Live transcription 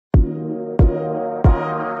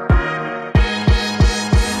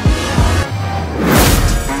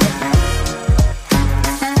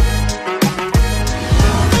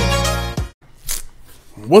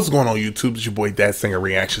What's going on YouTube? It's your boy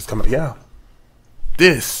ThatSingerReactions coming. Yeah,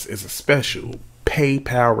 this is a special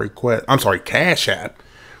PayPal request. I'm sorry, Cash App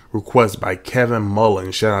request by Kevin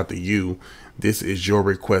Mullen. Shout out to you. This is your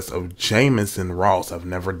request of Jamison Ross. I've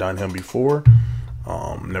never done him before.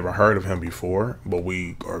 Never heard of him before, but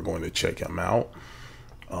we are going to check him out.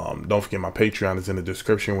 Don't forget my Patreon is in the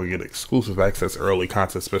description where you get exclusive access, early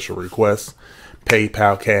content, special requests.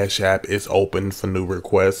 PayPal, Cash App is open for new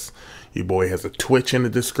requests. Your boy has a Twitch in the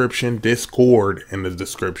description, Discord in the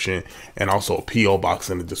description, and also a P.O Box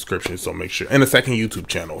in the description. So make sure, and a second YouTube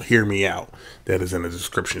channel, Hear Me Out, that is in the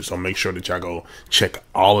description. So make sure that y'all go check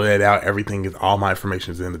all of that out. Everything is, all my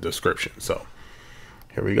information is in the description. So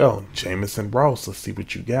here we go. Jamison Ross. Let's see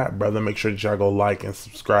what you got, brother. Make sure that y'all go like and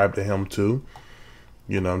subscribe to him too.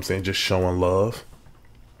 You know what I'm saying? Just showing love.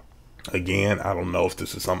 Again, I don't know if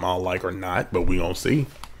this is something I'll like or not, but we gonna see.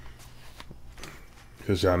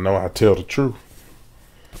 Because y'all know I tell the truth.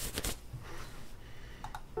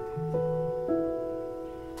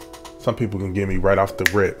 Some people can get me right off the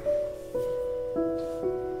rip.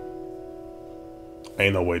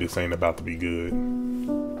 Ain't no way this ain't about to be good.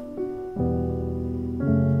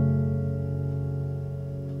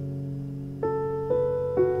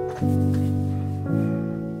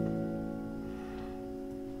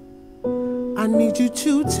 I need you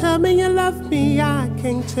to tell me you love me, I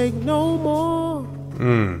can't take no more.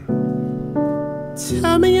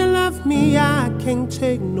 Tell me you love me, I can't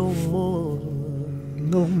take no more.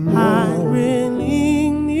 No more. I really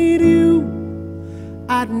need you,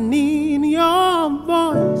 I need your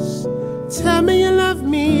voice. Tell me you love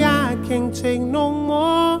me, I can't take no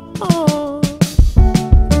more. Oh,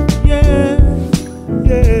 yeah,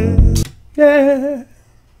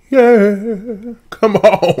 Yeah. Come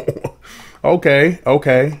on. Okay.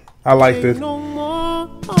 I like this. no more.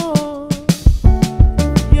 Oh,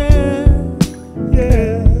 yeah.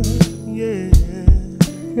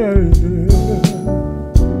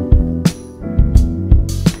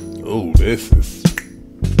 Oh, this is.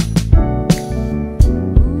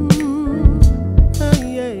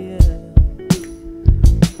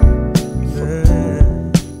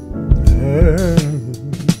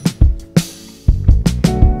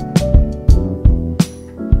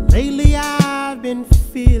 Lately I've been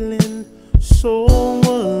feeling so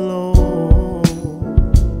alone.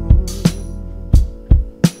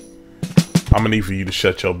 I'm gonna need for you to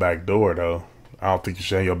shut your back door, though. I don't think you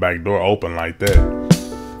should have your back door open like that.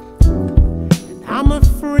 I'm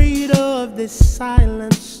afraid of this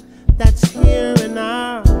silence that's here in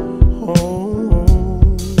our home.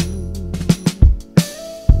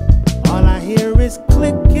 All I hear is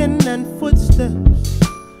clicking and footsteps,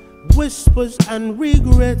 whispers and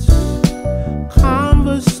regrets,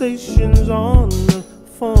 conversations on the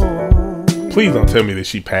phone. Please don't tell me that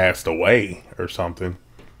she passed away or something.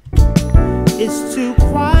 It's too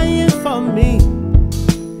quiet for me.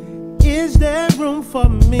 Is there room for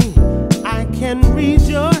me? I can read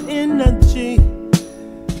your energy.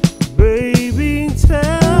 Baby,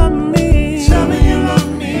 tell me. Tell me you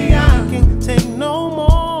love me, I can't take no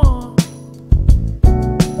more.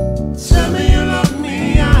 Tell me you love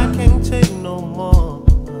me, I can't take no more.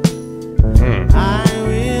 I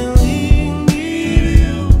really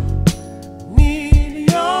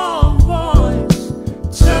need your voice.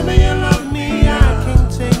 Tell me you love me, I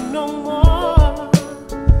can't take no more.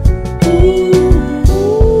 Ooh,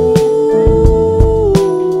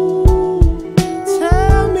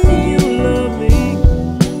 tell me you love me.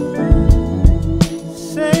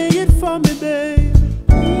 Say it for me, babe.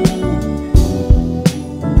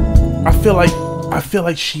 I feel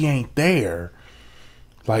like she ain't there.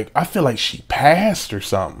 Like, I feel like she passed or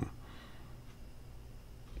something.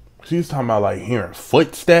 She's talking about like hearing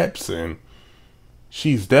footsteps, and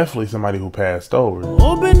she's definitely somebody who passed over.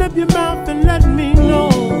 Open up your mouth and let me know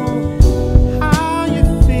how you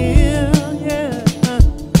feel, yeah.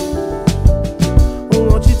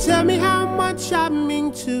 Won't you tell me how much I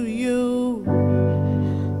mean to you?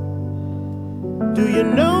 Do you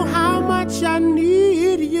know how much I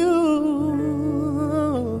need you?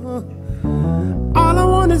 All I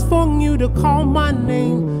want is for you to call my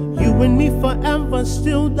name. You and me forever,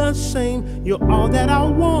 still the same. You're all that I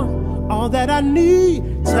want, all that I need.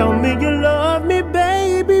 Tell me you love me,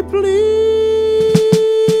 baby, please.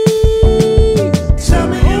 Tell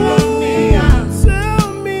me you love me.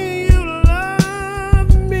 Tell me you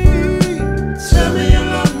love me. Tell me you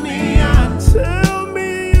love me. Tell me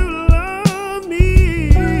you love me.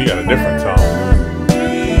 He got a different tone.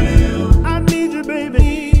 I need you, baby.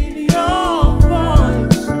 Need your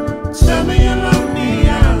voice. Tell me you love me.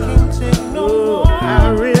 I can't take no more. I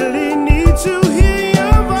really need to hear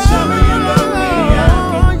your voice. Tell me you love me. I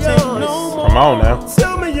can't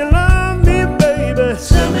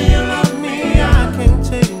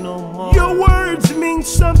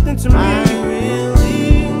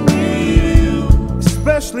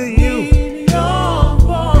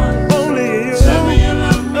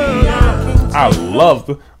love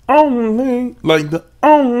the only, like the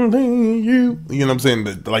only you. You know what I'm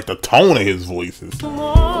saying? Like the tone of his voices.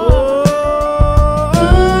 Oh,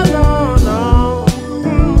 no, no.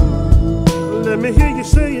 Let me hear you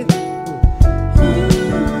say it.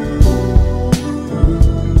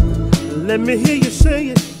 Let me hear you say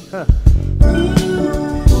it.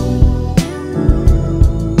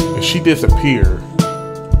 If she disappeared.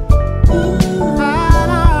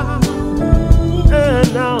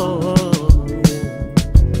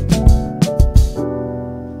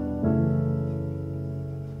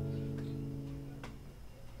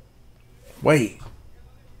 Wait.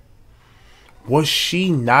 Was she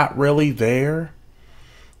not really there?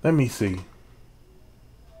 Let me see.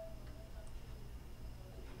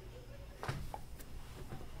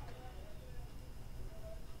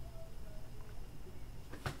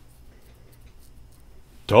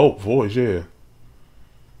 Dope voice, yeah.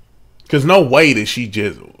 Because no way did she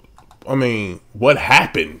just... I mean, what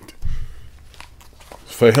happened?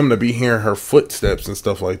 For him to be hearing her footsteps and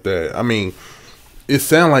stuff like that. I mean, it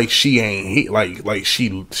sounded like she ain't... Like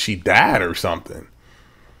she died or something.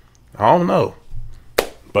 I don't know.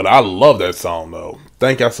 But I love that song, though.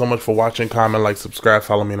 Thank y'all so much for watching. Comment, like, subscribe.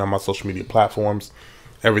 Follow me on my social media platforms.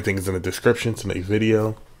 Everything is in the description to the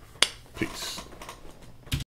video. Peace.